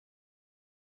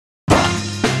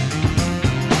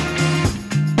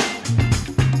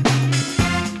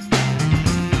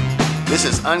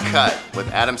This is Uncut with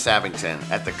Adam Sappington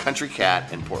at the Country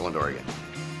Cat in Portland, Oregon.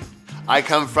 I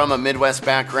come from a Midwest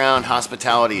background.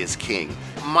 Hospitality is king.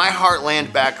 My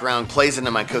heartland background plays into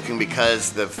my cooking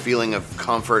because the feeling of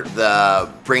comfort,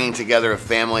 the bringing together of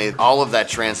family, all of that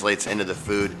translates into the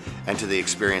food and to the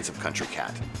experience of Country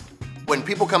Cat. When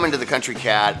people come into the Country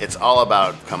Cat, it's all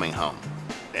about coming home.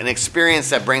 An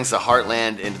experience that brings the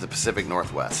heartland into the Pacific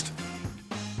Northwest.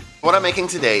 What I'm making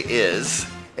today is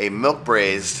a milk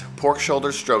braised pork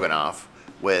shoulder stroganoff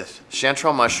with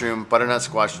chanterelle mushroom, butternut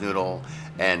squash noodle,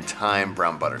 and thyme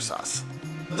brown butter sauce.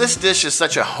 This dish is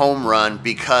such a home run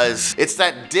because it's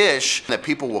that dish that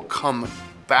people will come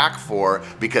back for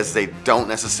because they don't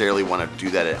necessarily want to do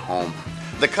that at home.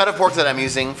 The cut of pork that I'm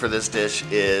using for this dish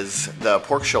is the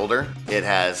pork shoulder. It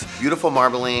has beautiful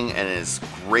marbling and is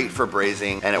great for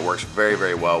braising, and it works very,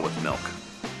 very well with milk.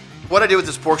 What I do with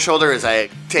this pork shoulder is I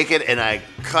take it and I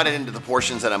cut it into the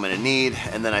portions that I'm gonna need,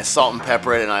 and then I salt and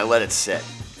pepper it and I let it sit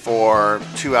for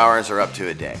 2 hours or up to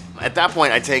a day. At that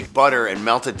point, I take butter and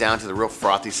melt it down to the real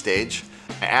frothy stage.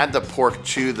 I add the pork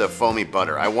to the foamy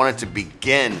butter. I want it to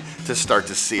begin to start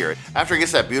to sear. After it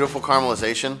gets that beautiful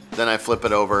caramelization, then I flip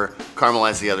it over,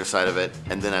 caramelize the other side of it,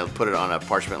 and then I put it on a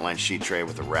parchment lined sheet tray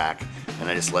with a rack, and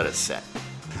I just let it set.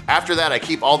 After that, I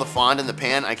keep all the fond in the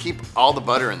pan. I keep all the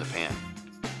butter in the pan.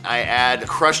 I add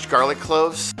crushed garlic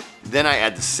cloves, then I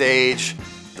add the sage,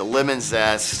 the lemon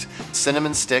zest,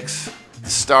 cinnamon sticks,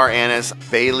 star anise,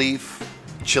 bay leaf,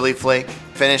 chili flake,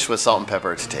 finish with salt and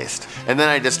pepper to taste. And then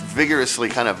I just vigorously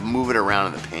kind of move it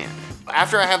around in the pan.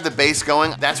 After I have the base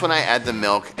going, that's when I add the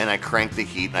milk and I crank the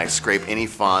heat and I scrape any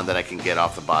fond that I can get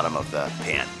off the bottom of the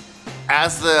pan.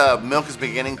 As the milk is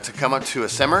beginning to come up to a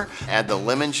simmer, add the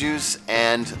lemon juice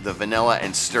and the vanilla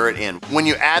and stir it in. When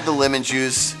you add the lemon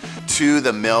juice to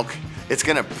the milk, it's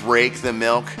gonna break the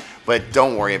milk, but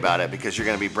don't worry about it because you're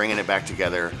gonna be bringing it back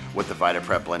together with the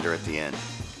VitaPrep blender at the end.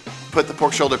 Put the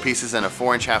pork shoulder pieces in a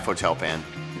 4-inch half hotel pan.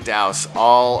 Douse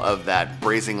all of that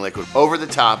braising liquid over the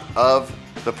top of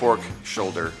the pork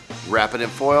shoulder. Wrap it in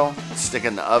foil, stick it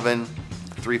in the oven,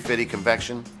 350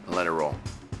 convection, and let it roll.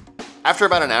 After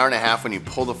about an hour and a half, when you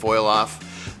pull the foil off,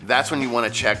 that's when you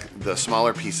want to check the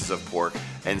smaller pieces of pork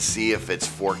and see if it's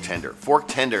fork tender. Fork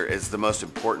tender is the most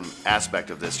important aspect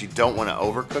of this. You don't want to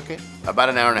overcook it. About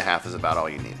an hour and a half is about all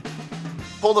you need.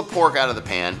 Pull the pork out of the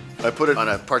pan. I put it on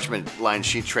a parchment lined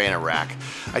sheet tray in a rack.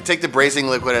 I take the braising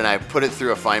liquid and I put it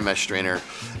through a fine mesh strainer,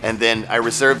 and then I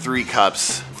reserve 3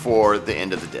 cups for the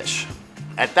end of the dish.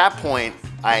 At that point,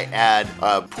 I add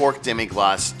a pork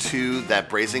demi-glace to that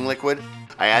braising liquid.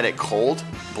 I add it cold,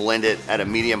 blend it at a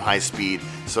medium-high speed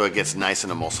so it gets nice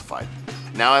and emulsified.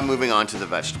 Now I'm moving on to the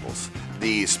vegetables.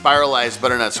 The spiralized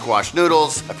butternut squash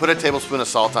noodles, I put a tablespoon of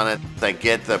salt on it. I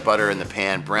get the butter in the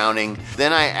pan browning.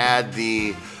 Then I add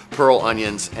the pearl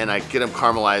onions and I get them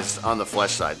caramelized on the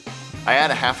flesh side. I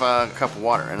add a half a cup of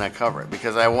water and I cover it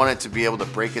because I want it to be able to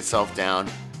break itself down.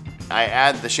 I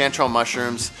add the chanterelle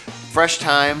mushrooms, fresh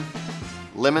thyme,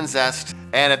 lemon zest,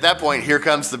 and at that point, here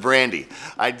comes the brandy.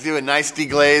 I do a nice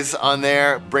deglaze on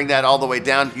there, bring that all the way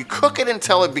down. You cook it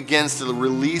until it begins to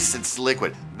release its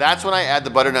liquid. That's when I add the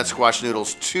butternut squash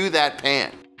noodles to that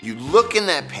pan. You look in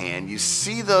that pan, you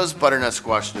see those butternut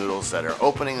squash noodles that are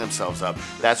opening themselves up.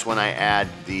 That's when I add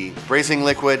the braising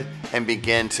liquid and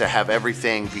begin to have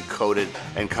everything be coated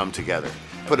and come together.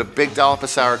 Put a big dollop of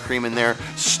sour cream in there,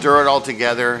 stir it all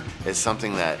together. It's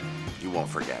something that you won't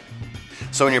forget.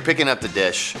 So when you're picking up the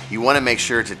dish, you want to make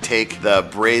sure to take the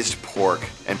braised pork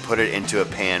and put it into a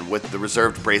pan with the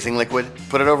reserved braising liquid.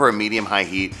 Put it over a medium-high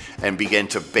heat and begin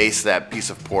to baste that piece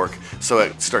of pork so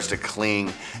it starts to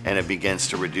cling and it begins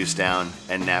to reduce down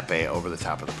and nappe over the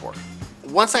top of the pork.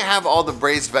 Once I have all the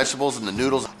braised vegetables and the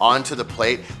noodles onto the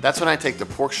plate, that's when I take the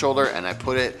pork shoulder and I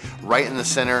put it right in the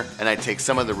center, and I take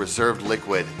some of the reserved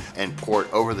liquid and pour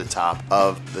it over the top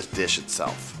of the dish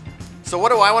itself. So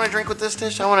what do I want to drink with this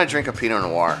dish? I want to drink a Pinot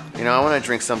Noir. You know, I want to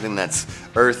drink something that's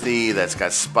earthy, that's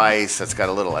got spice, that's got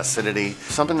a little acidity.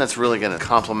 Something that's really going to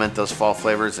complement those fall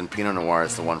flavors, and Pinot Noir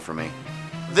is the one for me.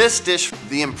 This dish,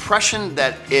 the impression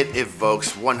that it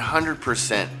evokes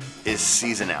 100% is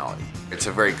seasonality. It's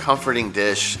a very comforting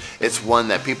dish. It's one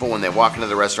that people, when they walk into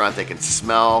the restaurant, they can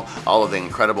smell all of the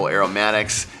incredible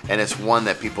aromatics, and it's one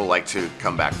that people like to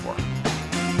come back for.